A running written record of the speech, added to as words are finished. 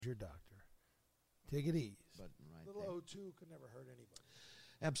Your doctor. Take it easy. But Little O2 could never hurt anybody.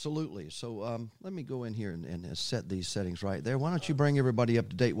 Absolutely. So let me go in here and set these settings right there. Why don't you bring everybody up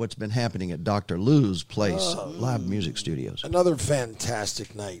to date what's been happening at Dr. Lou's Place Live Music Studios? Another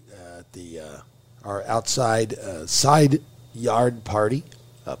fantastic night at the our outside side yard party,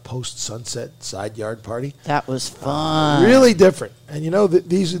 post-sunset side yard party. That was fun. Really different. And you know,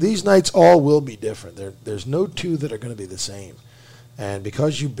 these nights all will be different. There's no two that are going to be the same. And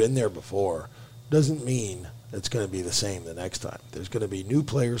because you've been there before doesn't mean it's going to be the same the next time. There's going to be new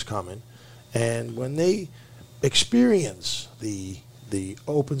players coming. And when they experience the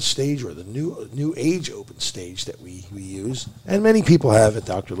open stage or the new age open stage that we use, and many people have at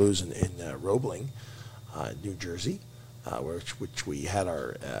Dr. Lou's in Roebling, New Jersey, which we had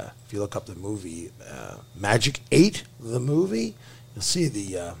our, if you look up the movie Magic 8, the movie, you'll see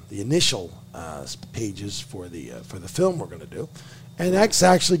the initial pages for the film we're going to do. And that's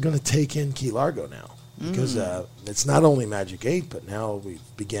actually going to take in Key Largo now because it's not only Magic 8, but now we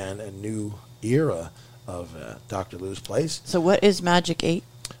began a new era of Dr. Lou's Place. So what is Magic 8?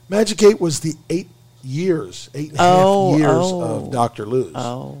 Magic 8 was the 8 and a half years of Dr. Lou's,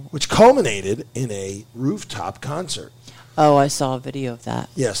 which culminated in a rooftop concert. Oh, I saw a video of that.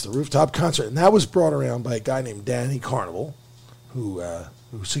 Yes, the rooftop concert. And that was brought around by a guy named Danny Carnival, who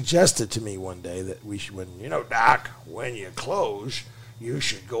suggested to me one day that we should, Doc, when you close, you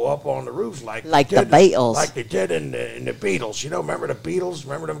should go up on the roof like the Beatles. Like they did in the Beatles. Remember the Beatles?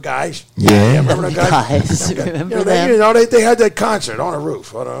 Remember them guys? Yeah. Remember them guys? Remember them? They had that concert on a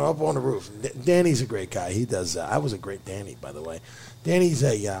roof, up on the roof. Danny's a great guy. He does. I was a great Danny, by the way. Danny's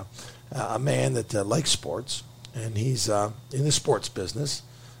a man that likes sports, and he's in the sports business.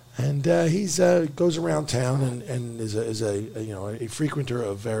 And he's goes around town and is a frequenter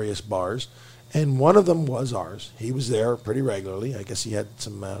of various bars, and one of them was ours. He was there pretty regularly. I guess he had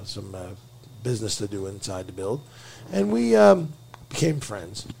some business to do inside the build, and we became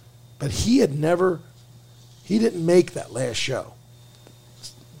friends. But he didn't make that last show,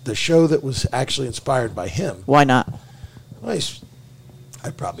 the show that was actually inspired by him. Why not? Well,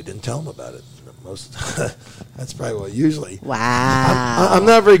 I probably didn't tell him about it. That's probably what usually. Wow. I'm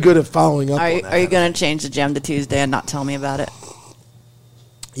not very good at following up on that. Are you going to change the gem to Tuesday and not tell me about it?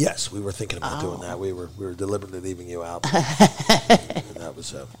 Yes, we were thinking about doing that. We were deliberately leaving you out. That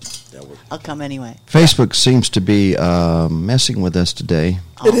was. I'll come anyway. Facebook seems to be messing with us today.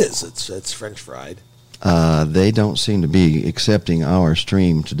 It is. It's French fried. They don't seem to be accepting our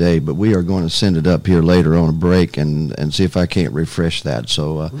stream today, but we are going to send it up here later on a break and see if I can't refresh that.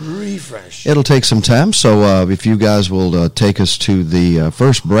 So refresh. It'll take some time. So if you guys will take us to the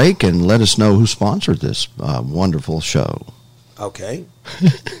first break and let us know who sponsored this wonderful show. Okay.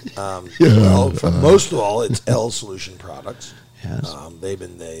 Well, most of all, it's L Solution Products. Yes. They've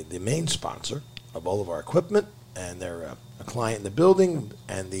been the main sponsor of all of our equipment, and they're a client in the building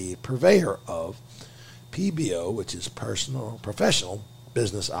and the purveyor of PBO, which is Professional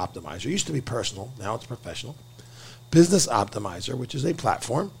Business Optimizer. It used to be personal, now it's professional. Business Optimizer, which is a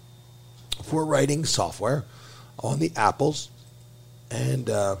platform for writing software on the apples, and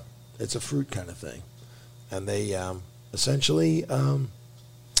it's a fruit kind of thing. And they essentially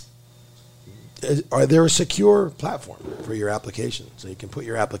they're a secure platform for your application. So you can put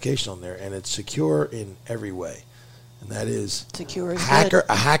your application on there, and it's secure in every way. And that is secure is good.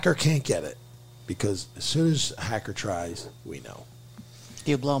 A hacker can't get it. Because as soon as a hacker tries, we know.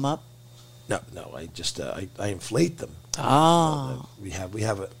 Do you blow them up? No. I just I inflate them. Oh. We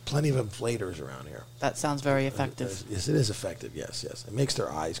have plenty of inflators around here. That sounds very effective. Yes, it is effective. Yes. It makes their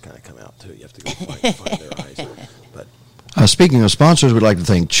eyes kind of come out too. You have to go find their eyes. But speaking of sponsors, we'd like to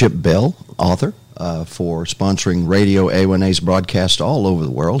thank Chip Bell, author, for sponsoring Radio A1A's broadcast all over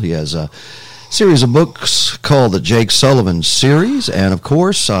the world. He has a series of books called the Jake Sullivan Series, and of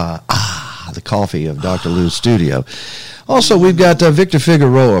course, the coffee of Dr. Lou's studio. Also, we've got Victor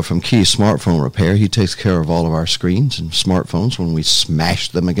Figueroa from Key Smartphone Repair. He takes care of all of our screens and smartphones when we smash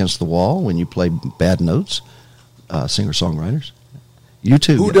them against the wall, when you play bad notes, singer-songwriters. You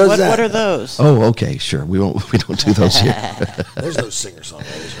too. Who does that? What are those? Oh, okay, sure. We don't do those here. There's no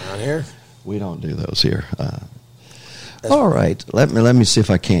singer-songwriters around here. We don't do those here. All right, let me see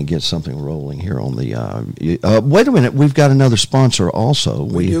if I can't get something rolling here on the. Wait a minute, we've got another sponsor also.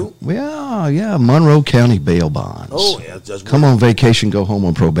 We do? Yeah, Monroe County Bail Bonds. Oh yeah, come on vacation, go home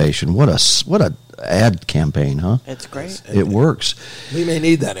on probation. What a ad campaign, huh? It's great. It works. We may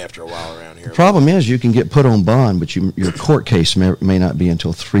need that after a while around here. The problem is you can get put on bond, but your court case may not be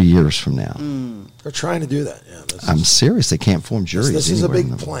until 3 years from now. They're trying to do that. Yeah, I'm serious. They can't form juries. This is a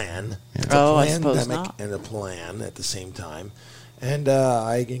big plan. Yeah. It's a I suppose pandemic not. and a plan at the same time. And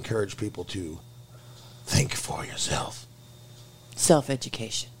I encourage people to think for yourself.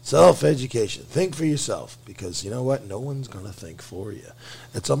 Self-education. Self-education. Think for yourself, because you know what? No one's going to think for you.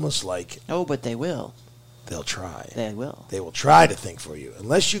 It's almost like Oh, but they will. they'll try. They will. They will try to think for you,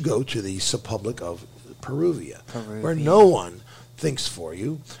 unless you go to the Republic of Peruvia, where Peruvia. no one thinks for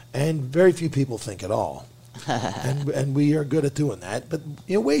you, and very few people think at all. and we are good at doing that. But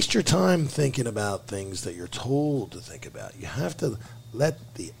you waste your time thinking about things that you're told to think about. You have to let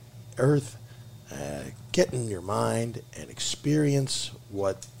the earth get in your mind and experience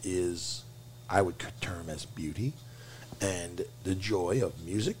what is, I would term as beauty, and the joy of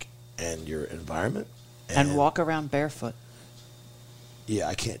music and your environment. And walk around barefoot. Yeah,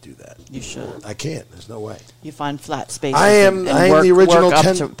 I can't do that. You should. I can't. There's no way. You find flat spaces. I am and the original work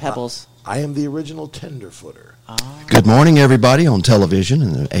up to pebbles. I am the original tenderfooter. Good morning, everybody on television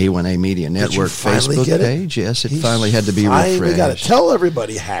and the A1A Media Did you Network finally Facebook get it? page. Yes, it He's finally had to be finally refreshed. got to tell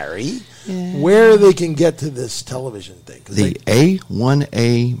everybody, Harry, where they can get to this television thing. 'Cause The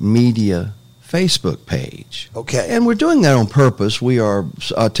A1A Media Facebook page. Okay. And we're doing that on purpose. We are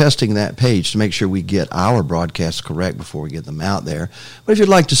testing that page to make sure we get our broadcasts correct before we get them out there. But if you'd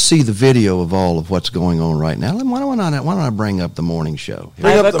like to see the video of all of what's going on right now, then why don't I bring up the morning show? I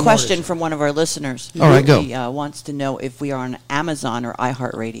Bring have up a the question morning. from one of our listeners. All right, go. He wants to know if we are on Amazon or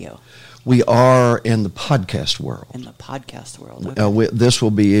iHeartRadio We are in the podcast world. in the podcast world. Okay. This will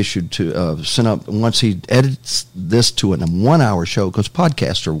be issued to sent up once he edits this to a 1 hour show, because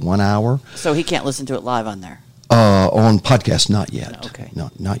podcasts are 1 hour. So he can't listen to it live on there. On podcast, not yet. No, okay. No,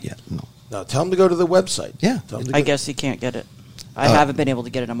 not yet. No. Now, tell them to go to the website. Yeah. Tell 'em to I go- guess he can't get it. I haven't been able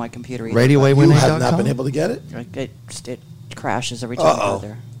to get it on my computer either. RadioA1A.com. You have not been able to get it? It crashes every time I Uh-oh. go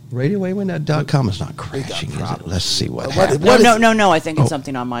there. RadioA1A.com is not crashing, is it? problems. Let's see what What- happens. what- is- No. I think it's Oh.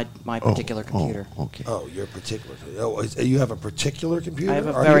 something on my particular computer. Okay. Oh, your particular. Oh, you have a particular computer? I have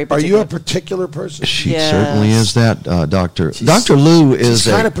a Are very you, Are you a particular- particular person? She Yes. certainly is that, Doctor. She's- Dr. Lou is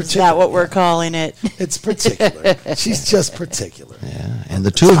She's kind of Is particular. that what we're calling it? It's particular. She's just particular. Yeah, and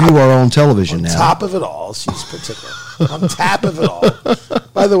the two of you are on television On now. top of it all, she's particular. On top of it all.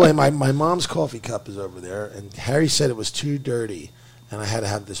 By the way, my mom's coffee cup is over there, and Harry said it was too dirty, and I had to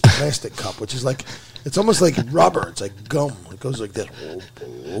have this plastic cup, which is like, it's almost like rubber. It's like gum. It goes like this.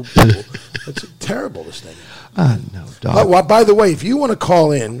 It's terrible, this thing. I know, Doc. Well, by the way, if you want to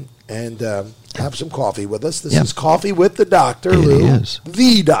call in and have some coffee with us, this Yep. is Coffee with the Dr. It Lou. is.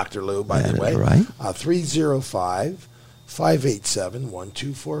 The Dr. Lou, by That the way. is right.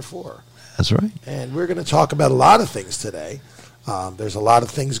 305-587-1244. That's right. And we're going to talk about a lot of things today. There's a lot of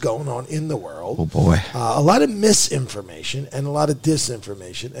things going on in the world. Oh, boy. A lot of misinformation and a lot of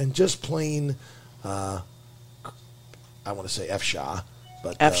disinformation and just plain, I want to say F-Sha.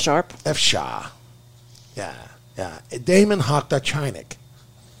 But, F-sharp? F-Sha. Yeah. Damon Hochdachinik.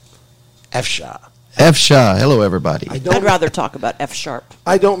 F-Sha. F. Shaw. Hello, everybody. I'd rather talk about F-sharp.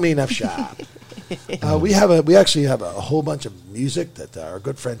 I don't mean F-Sha. We actually have a whole bunch of music that our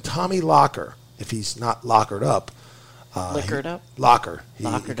good friend Tommy Locker, if he's not lockered up. Liquored up? Locker. He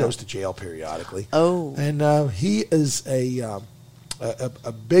Lockered goes up. to jail periodically. Oh. And he is a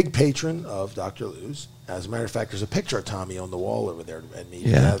big patron of Dr. Lou's. As a matter of fact, there's a picture of Tommy on the wall over there and me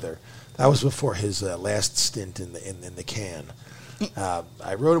Yeah. together. That was before his last stint in the can.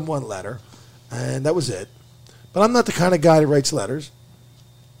 I wrote him one letter, and that was it. But I'm not the kind of guy that writes letters,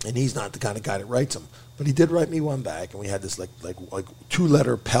 and he's not the kind of guy that writes them. But he did write me one back, and we had this like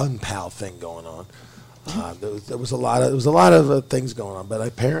 2-letter pen pal thing going on. There was a lot of things going on, but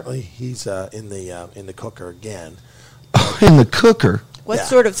apparently he's in the cooker again. In the cooker. What Yeah.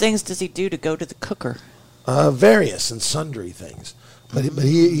 sort of things does he do to go to the cooker? Various and sundry things, but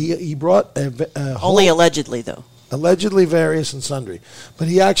he brought a whole, Only allegedly, though. allegedly various and sundry, but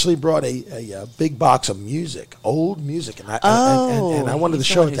he actually brought a big box of music, old music, and I wanted to he's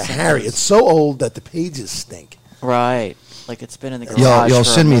show the it one to who Harry. sent It's so old that the pages stink. Right. Like it's been in the garage Y'all for a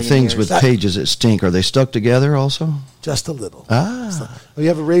send me million things years. with pages that stink. Are they stuck together also? Just a little. Ah. We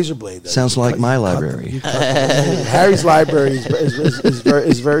have a razor blade. Sounds like my library. Harry's library is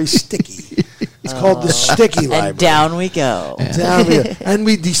very sticky. It's called the Sticky Library. And down we go. Down we go. And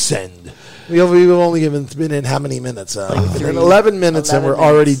we descend. We've only been in how many minutes? We've been in 3. 11 minutes, and 11 we're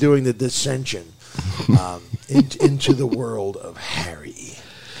already minutes. doing the descension into the world of Harry.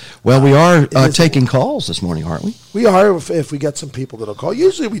 Well, we are is- taking calls this morning, aren't we? We are if we get some people that'll call.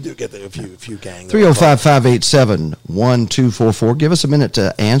 Usually we do get a few gang. that'll 305-587-1244. Give us a minute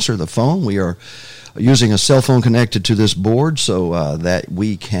to answer the phone. We are using a cell phone connected to this board so that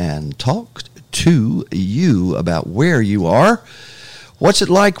we can talk to you about where you are. What's it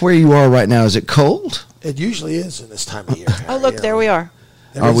like where you are right now? Is it cold? It usually is in this time of year. Oh, look, there we are.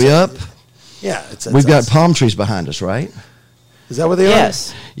 Are we up? Yeah. We've got us. palm trees behind us, right? Is that what they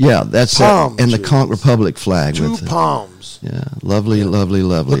Yes. Yeah, that's Palm and the trees. Conch Republic flag. are? Two with palms. Yeah, lovely, lovely,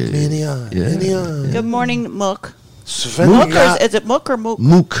 lovely. Look me in the eye. Yeah. In the eye. Good morning, Mook. Svengali. Mook, or is it Mook or Mook?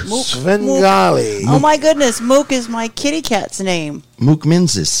 Mook. Svengali. Oh my goodness, Mook is my kitty cat's name. Mook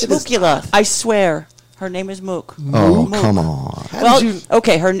Menzies. Mookula. I swear, her name is Mook. Oh, Mook. come on. How Well, did you?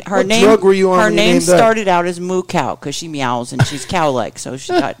 okay, her what name. drug were you on Her when you name named that? started out as Moo Cow because she meows and she's cow-like, so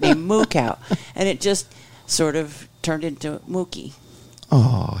she got named Moo Cow, and it just sort of turned into Mookie.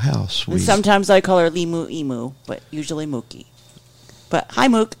 Oh, how And sweet. sometimes I call her Limu Emu, but usually Mookie. But hi,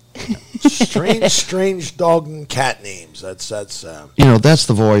 Mook. strange dog and cat names. That's. You know, that's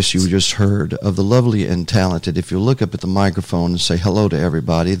the voice you just heard of the lovely and talented. If you look up at the microphone and say hello to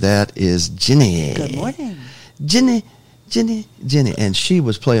everybody, that is Jenny. Good morning. Jenny. And she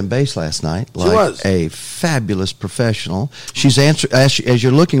was playing bass last night like was. a fabulous professional. She's as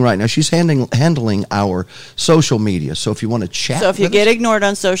you're looking right now, she's handling our social media. So if you want to chat So if you with get us- ignored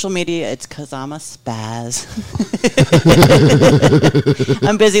on social media, it's because I'm a spaz.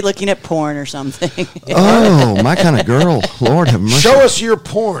 I'm busy looking at porn or something. Oh, my kind of girl. Lord have mercy. Show us your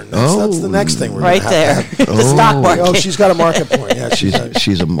porn. That's the next thing we're right gonna there. have to have. The stock market. Oh, she's got a market porn. Yeah,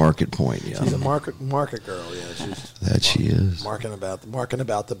 She's a market point, yeah. she's a market girl. Yeah, she's That she is. marking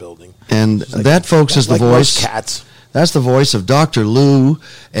about the building. And She's like- that, folks, is the like most voice. cats. That's the voice of Dr. Lou,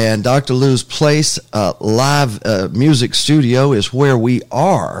 and Dr. Lou's Place live music studio is where we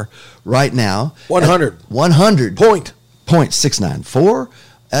are right now. 100. 100. Point. 0.694.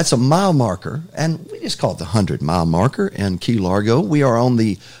 That's a mile marker, and we just call it the 100-mile marker in Key Largo. We are on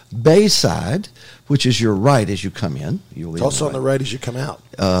the bay side, which is your right as you come in. You'll be It's also on the right as you come out.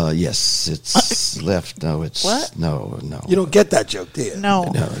 Yes, it's left. No, it's What? No. You don't get that joke, do you? No.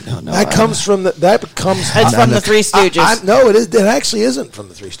 No. That comes from the. That comes. It's from the Three Stooges. No, it is. It actually isn't from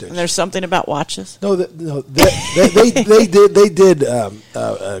the Three Stooges. And there's something about watches. No, they did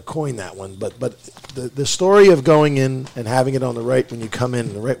coin that one, but the story of going in and having it on the right when you come in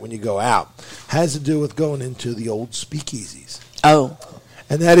and the right when you go out has to do with going into the old speakeasies, Oh.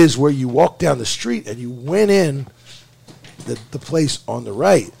 and that is where you walk down the street and you went in the place on the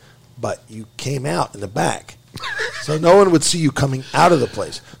right, but you came out in the back, so no one would see you coming out of the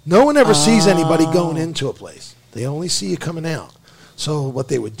place. No one ever sees anybody going into a place; they only see you coming out. So what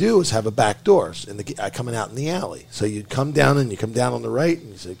they would do is have a back door coming out in the alley. So you'd come down and you come down on the right,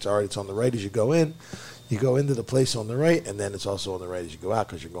 and you say, "All right, it's on the right as you go in." You go into the place on the right, and then it's also on the right as you go out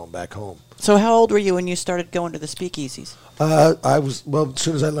because you're going back home. So how old were you when you started going to the speakeasies? I was as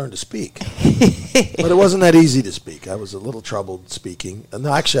soon as I learned to speak, but it wasn't that easy to speak. I was a little troubled speaking, and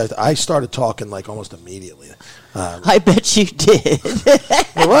actually, I started talking like almost immediately. I bet you did.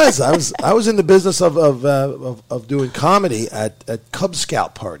 It was. I was in the business of doing comedy at Cub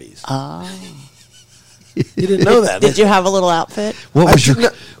Scout parties. You didn't know that. Did you have a little outfit? What I was your?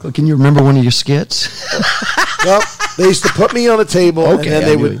 didn't Can you remember one of your skits? Well, they used to put me on a table, Okay, and then I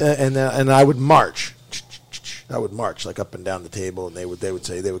they knew would, it. and I would march. I would march like up and down the table, and they would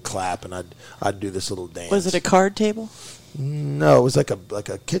say they would clap, and I'd do this little dance. Was it a card table? No, it was like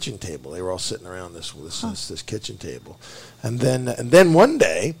a kitchen table. They were all sitting around this kitchen table, and then one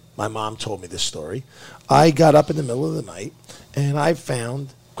day my mom told me this story. I got up in the middle of the night, and I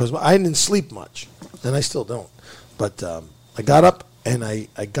found, because I didn't sleep much, and I still don't, but I got up and I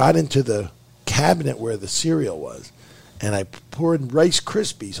got into the cabinet where the cereal was, and I poured Rice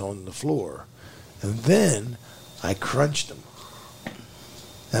Krispies on the floor, and then I crunched them.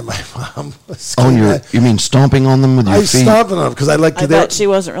 And my mom was On your, you mean stomping on them with your I feet? stomped on them because I like to. I bet she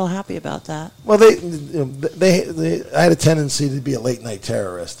wasn't real happy about that. Well, they I had a tendency to be a late night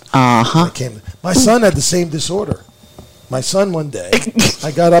terrorist. Uh-huh. My son had the same disorder. My son one day,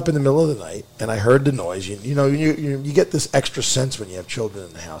 I got up in the middle of the night and I heard the noise. You get this extra sense when you have children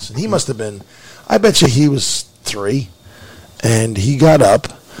in the house, and he must have been. I bet you he was 3, and he got up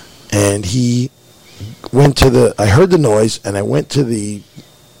and he went to the. I heard the noise and I went to the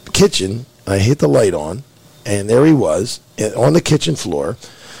kitchen. I hit the light on, and there he was on the kitchen floor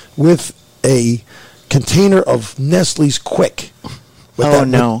with a container of Nestle's Quick. With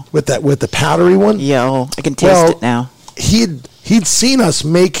the powdery one. Yo, I can taste it now. He'd seen us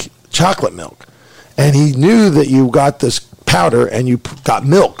make chocolate milk, and he knew that you got this powder and you got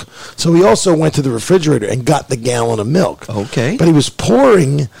milk. So he also went to the refrigerator and got the gallon of milk. Okay. But he was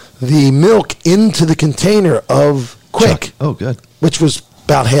pouring the milk into the container of Quick. Oh, good. Which was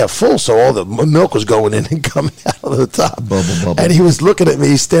about half full, so all the milk was going in and coming out of the top. Bubble. And he was looking at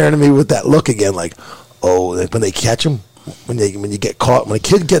me, staring at me with that look again, like, oh, when they catch him, when you get caught, when a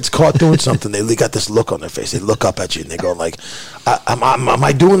kid gets caught doing something, they got this look on their face. They look up at you and they go like, "Am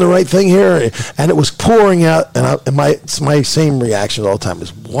I doing the right thing here?" And it was pouring out, and my same reaction all the time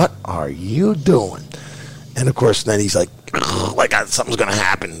is, "What are you doing?" And of course, then he's like something's going to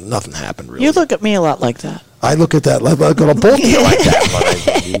happen. Nothing happened really. You look at me a lot like that. I look at that. I'm going to both of you like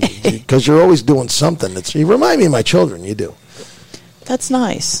that, because you're always doing something. You remind me of my children. You do. That's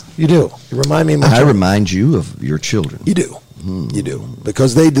nice. You do. You remind me of my I children. remind you of your children. You do. You do.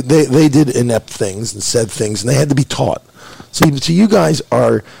 Because they did inept things and said things, and they had to be taught. See, you guys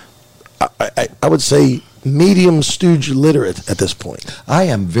are, I would say, medium stooge literate at this point. I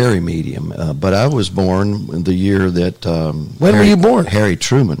am very medium, but I was born in the year that When were you born? Harry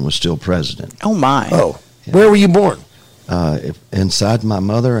Truman was still president. Oh, my. Oh. Yeah. Where were you born? Inside my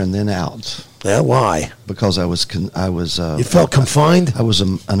mother and then out. Yeah, why? Because I was You felt confined? I was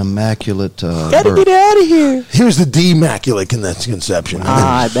an immaculate Gotta birth. get out of here. He was the D-immaculate conception.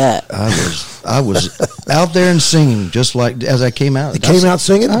 I bet. I was out there and singing just like as I came out. You came out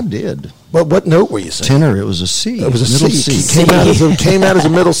singing? I did. What note were you singing? Tenor. It was a C. It was a middle C. C. He came out as a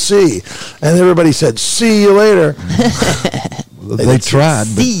middle C, and everybody said, "See you later." They tried,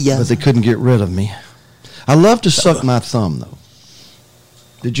 See ya. but they couldn't get rid of me. I love to suck my thumb, though.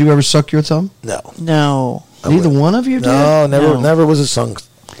 Did you ever suck your thumb? No, No. Neither one of you did? no, No. never was a sung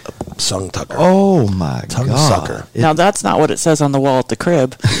tucker. Oh, my Tongue God. sucker. Now, that's not what it says on the wall at the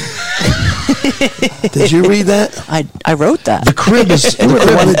crib. Did you read that? I wrote that. The crib is... You were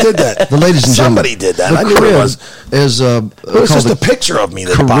the one that did that. The ladies and gentlemen. Somebody did that. The I knew crib it was. is It was called just the a picture of me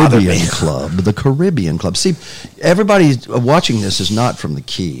that bothered Caribbean me. Club. The Caribbean Club. See, everybody watching this is not from the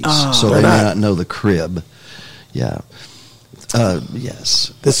Keys, so They're they may not. not know the crib. Yeah.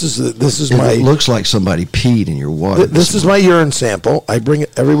 Yes. This is It my looks like somebody peed in your water. this is my urine sample. I bring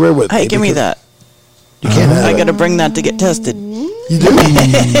it everywhere with me. Hey, give me because that. You can't have I it. got to bring that to get tested. You do?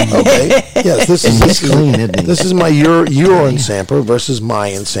 Okay. Yes, this is And he's clean, isn't he? This is my urine sample versus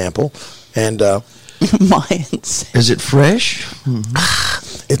Mayan sample, and Mayans. Is it fresh?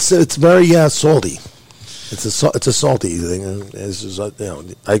 it's very salty. It's a salty thing.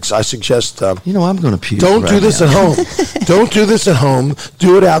 I suggest You know, I'm going to puke. don't right do this now. at home. Don't do this at home.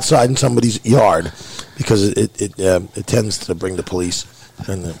 Do it outside in somebody's yard, because it tends to bring the police.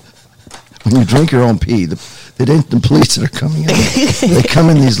 And When you drink your own pee, it ain't the police that are coming in. They come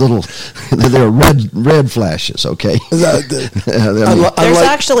in these little, they're red flashes, okay? There's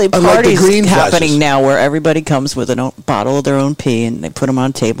actually unlike the parties green happening flashes. now where everybody comes with a bottle of their own pee and they put them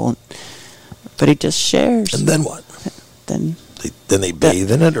on a table. And everybody just shares. And then what? Then They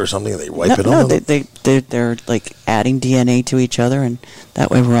bathe in it or something. They wipe it no, on. they're like adding DNA to each other, and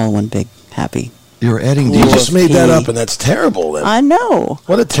that way we're all one big happy. You're adding You Cool. just made that Pee. up, and that's terrible. Then. I know.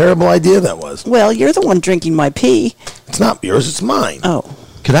 What a terrible idea that was. Well, you're the one drinking my pee. It's not yours. It's mine. Oh,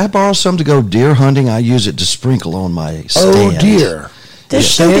 Could I borrow some to go deer hunting? I use it to sprinkle on my stand. Oh dear.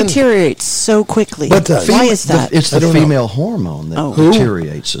 this Yeah. show Stand- deteriorates so quickly. What does? Why is that? It's I the don't know. female hormone that Oh. Who?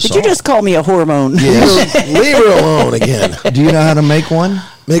 deteriorates us Did you all. just call me a hormone? Yes. Leave her alone again. Do you know how to make one?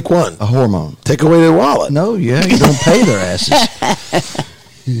 Make one. A hormone. Take away their wallet. No, yeah, you don't pay their asses.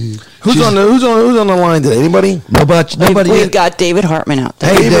 Who's on the line today? Anybody? Nobody. We've got David Hartman out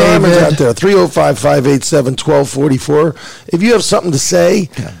there. Hey, David Harmon's David. out there. 305-587-1244. If you have something to say,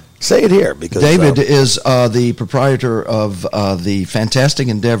 say it here. Because David is the proprietor of the Fantastic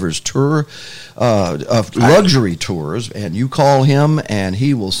Endeavors tour, of luxury tours, and you call him and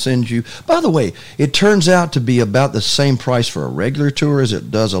he will send you. By the way, it turns out to be about the same price for a regular tour as it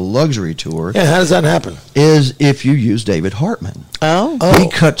does a luxury tour, yeah, how does that happen? is if you use David Hartman. Oh, He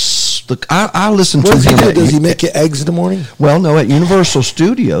cuts the. I listen What to does he him. do? Does he make you eggs in the morning? Well, no, at Universal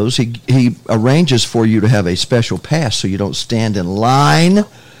Studios, he arranges for you to have a special pass so you don't stand in line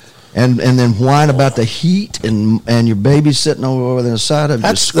and then whine about the heat and your baby sitting over the side of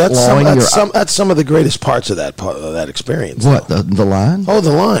just clawing your... That's some of the greatest parts of that experience. What, the line? Oh,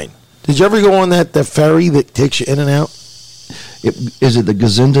 the line. Did you ever go on that ferry that takes you in and out? Is it the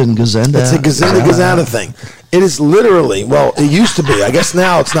Gazinda and Gazenda? It's a Gazanda thing. It is literally, well, it used to be. I guess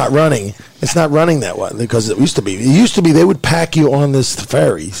now it's not running. It's not running that way because it used to be. It used to be they would pack you on this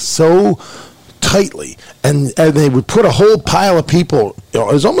ferry so tightly, and they would put a whole pile of people. It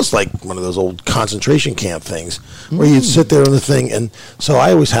was almost like one of those old concentration camp things where you'd sit there on the thing. And so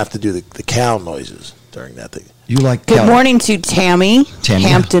I always have to do the cow noises during that thing. You like good cow- morning to Tammy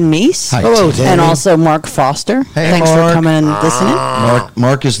Hampton Meese. Hi, Hello, Tammy. Tammy. And also Mark Foster. Hey, Thanks Mark. for coming and listening.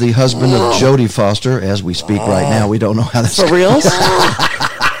 Mark is the husband of Jodie Foster. As we speak right now, we don't know how that's For reals?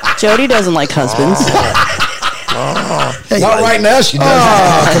 Jody doesn't like husbands. Hey, Not right now, she doesn't.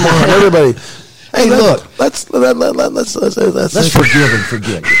 Oh, come on, everybody. Hey, look. Let's Forgive and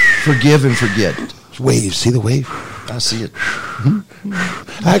forget. Forgive and forget. wave. See the wave? I see it.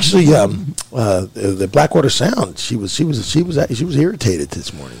 Actually, the Blackwater Sound. She was irritated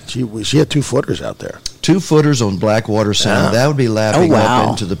this morning. She had 2 footers out there. 2 footers on Blackwater Sound. Yeah. That would be lapping Oh, wow. up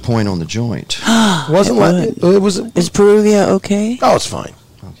into the point on the joint. Wasn't like it was. Is Peruvia okay? Oh, it's fine.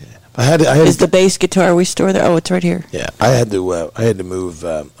 Okay. I had Is to, the bass guitar we store there? Oh, it's right here. yeah. I had to move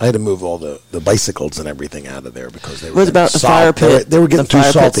all the bicycles and everything out of there because they were. What about the getting fire salt. pit? They were getting the too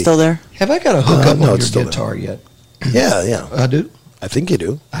fire salty. pit's still there? Have I got a hookup no, on it's still your there. guitar yet? Yeah. I do. I think you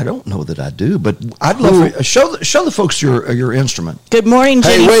do. I don't know that I do, but I'd love for, show the folks your instrument. Good morning,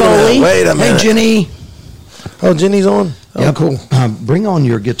 Jenny Hey, Foley. wait a Hey, minute. Jenny. Oh, Jenny's on. Oh, Yep. cool. Bring on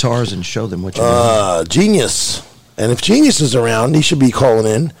your guitars and show them what you're doing. Genius. And if Genius is around, he should be calling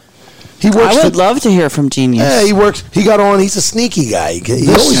in. He works. I would love to hear from Genius. Yeah, he works. He got on. He's a sneaky guy.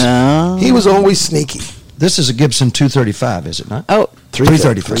 Oh. He was always sneaky. This is a Gibson 235, is it not? Oh,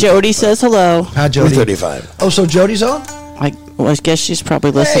 335. Jody says hello. Hi, Jody. 335. Oh, so Jody's on? I guess she's probably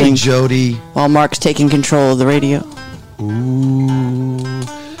Hey, listening Jody. while Mark's taking control of the radio. Ooh.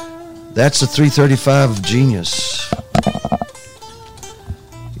 That's a 335 Genius.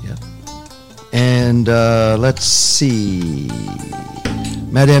 Yeah. And let's see.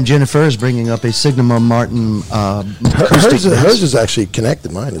 Madame Jennifer is bringing up a Sigma Martin acoustic bass. Hers is actually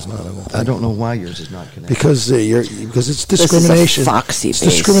connected. Mine is not. I don't know why yours is not connected. Because because it's This is a discrimination. Foxy It's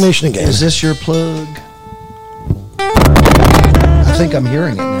bass. discrimination again. Is this your plug? I think I'm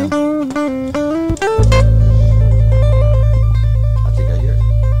hearing it now. I think I hear it.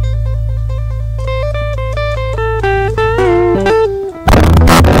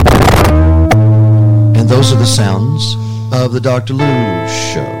 And those are the sounds of the Dr. Lou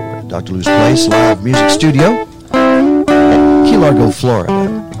Show at Dr. Lou's Place Live Music Studio, Key Largo, Florida.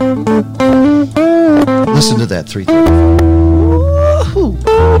 Listen to that 330.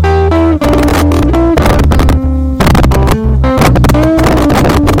 Woohoo!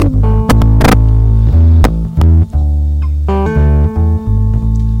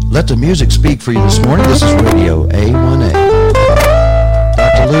 Let the music speak for you this morning. This is Radio A1A.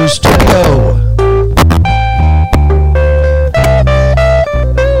 Dr. Lou's Studio.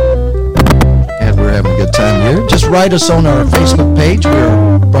 And we're having a good time here. Just write us on our Facebook page.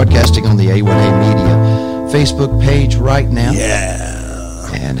 We're broadcasting on the A1A Media Facebook page right now. Yeah.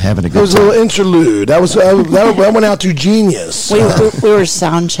 And having a It good was a time. little interlude. That went out to Genius. We were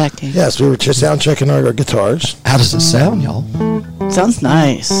sound checking. Yes, we were just sound checking our guitars. How does it sound, y'all? Sounds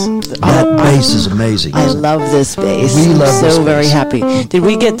nice. That bass is amazing. I isn't it? love this bass. We love so this very bass. happy. Did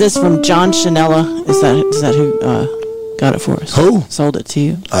we get this from John Chanella? Is that who got it for us? Who? Sold it to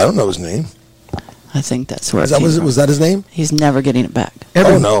you? I don't know his name. I think that's where Was it came that, from. was that his name? He's never getting it back.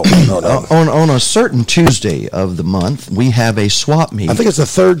 Every- Oh, no. On a certain Tuesday of the month, we have a swap meet. I think it's the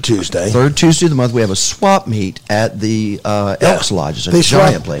third Tuesday. Third Tuesday of the month, we have a swap meet at the Elks Lodge. It's a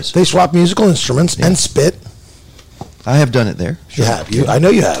giant place. They swap musical instruments and spit. I have done it there. You have. I know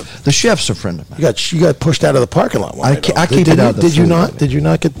you have. The chef's a friend of mine. You got pushed out of the parking lot. I keep it out of the Did you food, not? baby. Did you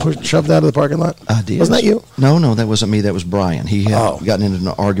not get shoved out of the parking lot? I did. Wasn't that you? No, that wasn't me. That was Brian. He had Oh. gotten into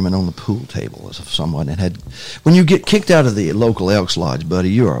an argument on the pool table with someone and had. When you get kicked out of the local Elks Lodge,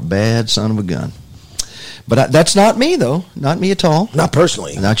 buddy, you are a bad son of a gun. But that's not me, though. Not me at all. Not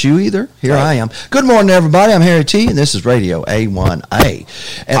personally. Not you either. Here Right. I am. Good morning, everybody. I'm Harry T., and this is Radio A1A.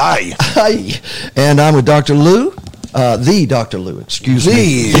 And, Hi. Hi. And I'm with Dr. Lou, the Dr. Lou, excuse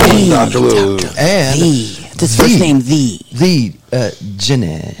me. The Dr. Lou. And His first name, the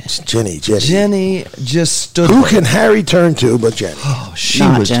Jenny. Jenny. Jenny just stood Who there. can Harry turn to but Jenny? Oh, she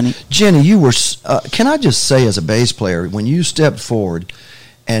Not was Jenny. Jenny, you were. Can I just say, as a bass player, when you stepped forward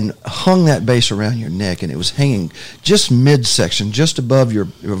and hung that bass around your neck, and it was hanging just midsection, just above your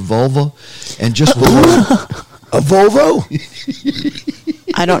vulva, and just below. A Volvo?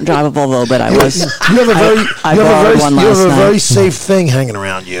 I don't drive a Volvo, but I was. You have a very, I you have borrowed a very, one you have last a very night. safe thing hanging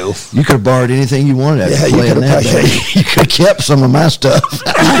around you. You could have borrowed anything you wanted after Yeah, you playing could that. have- baby. You could have kept some of my stuff.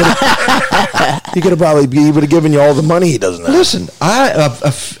 He could have probably he would have given you all the money he doesn't have. Listen,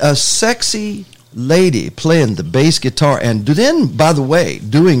 a sexy lady playing the bass guitar, and then, by the way,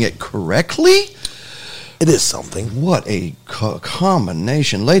 doing it correctly. It is something. What a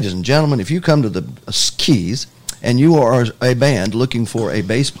combination. Ladies and gentlemen, if you come to the Keys and you are a band looking for a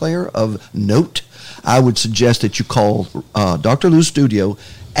bass player of note, I would suggest that you call Dr. Lou's studio,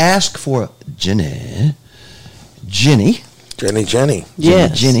 ask for Jenny. Jenny.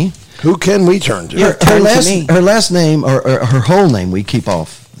 Yes. Jenny. Who can we turn to? Yeah. Turn to me. Her last name, or her whole name, we keep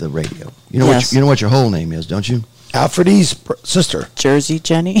off the radio. You know Yes. what your whole name is, don't you? Alfred sister. Jersey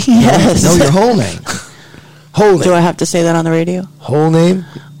Jenny. Yes. No, your whole name. Whole name. Do I have to say that on the radio? Whole name?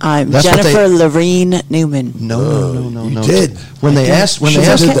 I'm That's what Jennifer Lorene Newman. No. You did. When they asked, You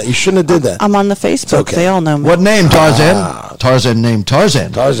shouldn't have did that. I'm on the Facebook. okay. They all know me. what name Tarzan? Tarzan named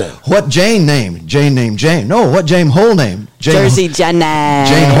Tarzan. Tarzan. What Jane named? Jane named Jane. No, what Jane whole name? Jane Jersey Jenny.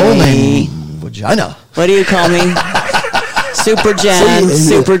 Jane whole name. Vagina. What do you call me? Super Jen.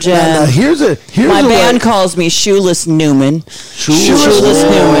 Super Jen. Now, here's My a band way. calls me Shoeless Newman. Shoeless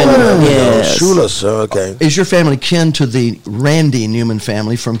Newman. Yes. Shoeless. Okay. Is your family kin to the Randy Newman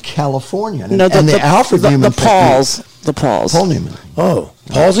family from California? No, and the Alfred Newman the Pauls. The Pauls. Paul Newman. Oh,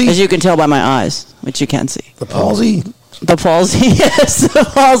 palsy. As you can tell by my eyes, which you can see. The palsy. The Palsy, yes, the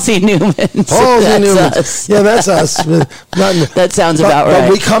Palsy Newmans. Palsy That's Newman. us. Yeah, that's us. That sounds about But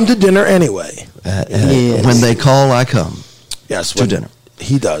right. we come to dinner anyway. Yes. When they call, I come. Yes, To dinner.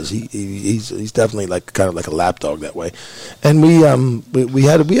 He does. He's definitely kind of like a lapdog that way. And we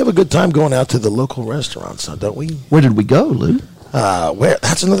have a good time going out to the local restaurants, don't we? Where did we go, Lou? Where?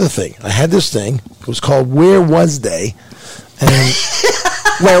 That's another thing. I had this thing. It was called Where Was They? And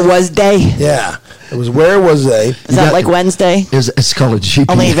Where was day? yeah, it was Where Was They? Is that like Wednesday? It's called a GPS.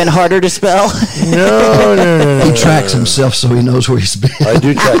 Only even harder to spell. No. He tracks himself so he knows where he's been. I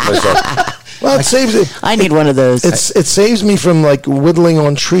do check myself. Well, it saves it. I need one of those. It saves me from like whittling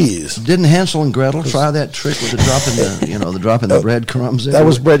on trees. Didn't Hansel and Gretel try that trick with the dropping the breadcrumbs? That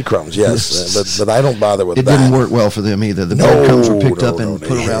was everywhere? breadcrumbs, yes, but I don't bother with It that. didn't work well for them either. The No, breadcrumbs were picked no, up and no,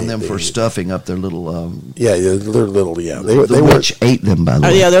 put they- around them they- for stuffing up their little. Yeah, they're little. Yeah, they The were. witch ate them, by the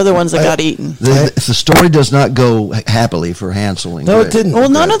Oh, way. yeah, they're the ones that got eaten. The story does not go happily for Hansel and No, Gretel. it didn't. Well,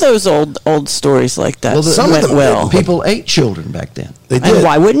 none of those old stories like that Well, some of went them well. People ate children back then. They And did.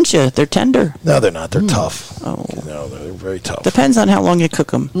 why wouldn't you? They're tender. No, they're not. They're tough. Oh. No, they're very tough. Depends on how long you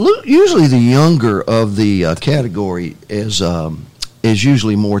cook them. Usually, the younger of the category is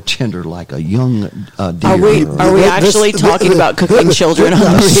usually more tender, like a young deer. Are we This- actually this- talking about cooking children on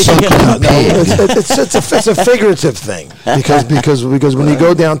the radio? No, it's a figurative thing because when you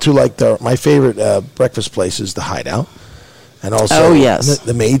go down to like my favorite breakfast place is the Hideout, and also Oh, yes.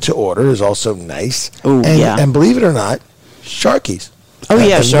 the made to order is also nice. Ooh, and, yeah. and believe it or not, Sharky's. Oh,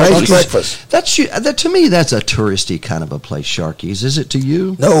 yeah, A nice Sharky's. breakfast. That to me, that's a touristy kind of a place. Sharky's, is it to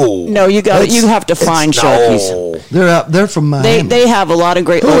you? No, No, you have to find Sharky's. No. They're out. They're from Miami. They have a lot of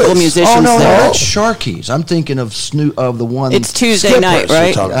great Who local is? musicians Oh no, there. that's Sharky's. I'm thinking of the one. It's Tuesday Skippers night, you're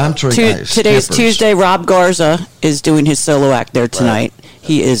right? talking I'm about. trying. Today's Tuesday. Rob Garza is doing his solo act there tonight.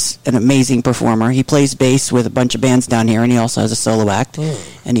 He is an amazing performer. He plays bass with a bunch of bands down here, and he also has a solo act,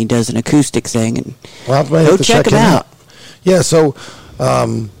 and he does an acoustic thing. And Well, I might go have to check him him out. Yeah, so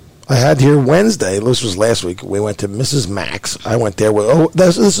I had here Wednesday. This was last week. We went to Mrs. Max. I went there with.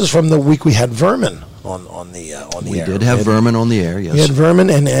 This is from the week we had Vermin on the We air. did have Vermin on the air. Yes. We had Vermin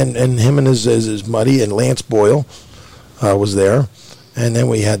and him and his buddy and Lance Boyle was there, and then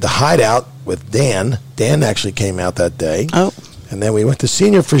we had the Hideout with Dan. Dan actually came out that day. Oh. And then we went to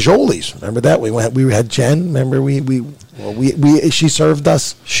Senior Fajoli's. Remember that? We had Jen. Remember she served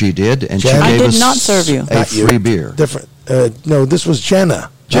us. She did, and Jen- she I gave did us not serve you. a Not you. free beer. Different. No, this was Jenna.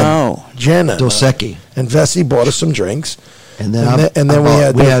 Oh. Jenna. Dos Equis. And Vessi bought us some drinks. And then And then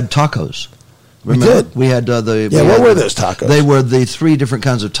we had tacos. We Remember? did. We had what were those tacos? They were the 3 different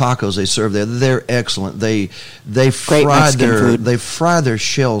kinds of tacos they serve there. They're excellent. They fry Mexican food. they fry their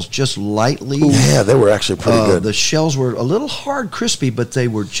shells just lightly. Yeah, they were actually pretty good. The shells were a little hard, crispy, but they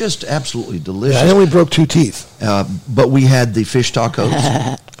were just absolutely delicious. I only broke 2 teeth. But we had the fish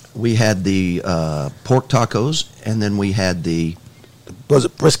tacos, we had the pork tacos, and then we had the Was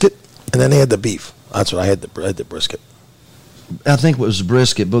it brisket? And then they had the beef. That's what I had. I had the brisket. I think it was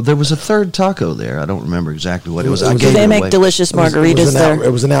brisket, but there was a third taco there. I don't remember exactly what it was. I Do gave they it make away. delicious It was margaritas there?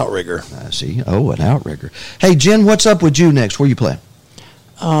 It was an outrigger. I see. Oh, an outrigger. Hey, Jen, what's up with you next? Where you playing?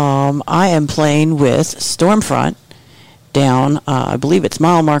 I am playing with Stormfront down, I believe it's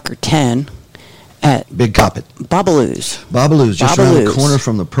mile marker 10 at Big Coppet. Babaloo's. Babaloo's, just around the Babaloo's. corner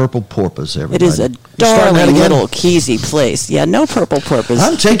from the Purple Porpoise, It everybody. is a starting that darling again? little keysy place. Yeah, no purple porpoise.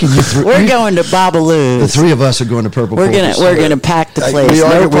 I'm taking you through. We're going to Babaloo's. The 3 of us are going to Purple We're Porpoise. gonna pack the place. We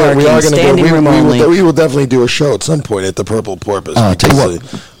are No parking. gonna Standing room only. We will definitely do a show at some point at the Purple Porpoise. Tell you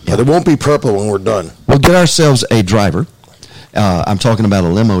because, what. but it won't be purple when we're done. We'll get ourselves a driver. I'm talking about a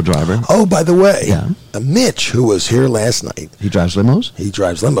limo driver. Oh, by the way, Yeah. Mitch, who was here last night, He drives limos? he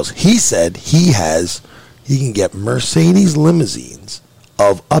drives limos. He said he can get Mercedes limousines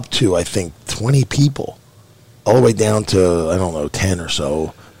of up to, I think, 20 people, all the way down to, I don't know, 10 or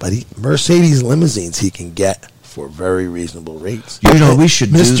so. But Mercedes limousines he can get for very reasonable rates. You know, we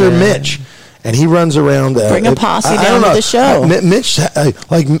should do Mr. that. Mitch. and he runs around. Bring a posse I down don't to know. the show. Mitch,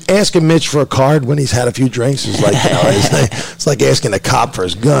 like asking Mitch for a card when he's had a few drinks is like, it's like asking a cop for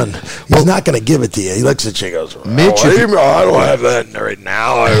his gun. He's not going to give it to you. He looks at you and goes, Mitch, I don't have that right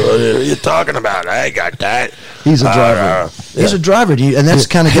now. What are you talking about? I ain't got that. He's a driver. He's a driver, and that's the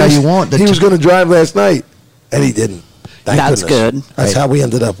kind of guy you want. He was going to drive last night, and he didn't. Thank That's goodness. good. That's how we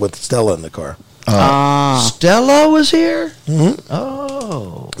ended up with Stella in the car. Stella was here? Mm-hmm.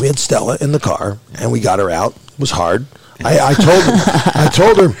 Oh. We had Stella in the car, and we got her out. It was hard. I told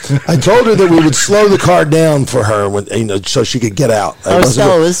her that we would slow the car down for her when, so she could get out.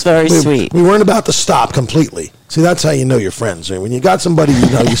 Stella was very sweet. We weren't about to stop completely. See, that's how you know your friends. When you got somebody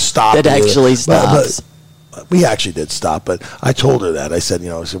you stop. That actually stops. But we actually did stop, but I told her that. I said,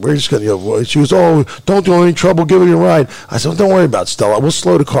 we're just going to, she was, don't do any trouble, give her a ride. I said, don't worry about Stella. We'll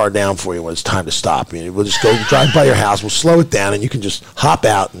slow the car down for you when it's time to stop. We'll just go drive by your house. We'll slow it down, and you can just hop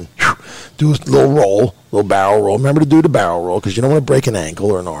out and do a little barrel roll. Remember to do the barrel roll because you don't want to break an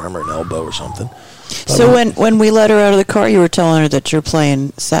ankle or an arm or an elbow or something. So when we let her out of the car, you were telling her that you're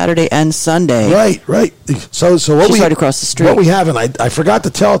playing Saturday and Sunday. Right. So what She's right across the street. What we have, and I forgot to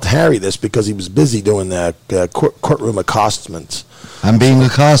tell Harry this because he was busy doing the courtroom accostaments. I'm being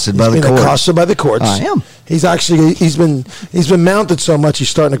accosted by the courts. Accosted by the courts. I am. He's actually he's been mounted so much he's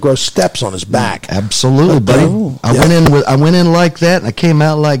starting to grow steps on his back. Absolutely, buddy. I went in like that and I came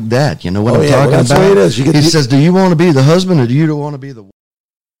out like that. You know what I'm talking about? That's the way it is. He says, "Do you want to be the husband or do you want to be the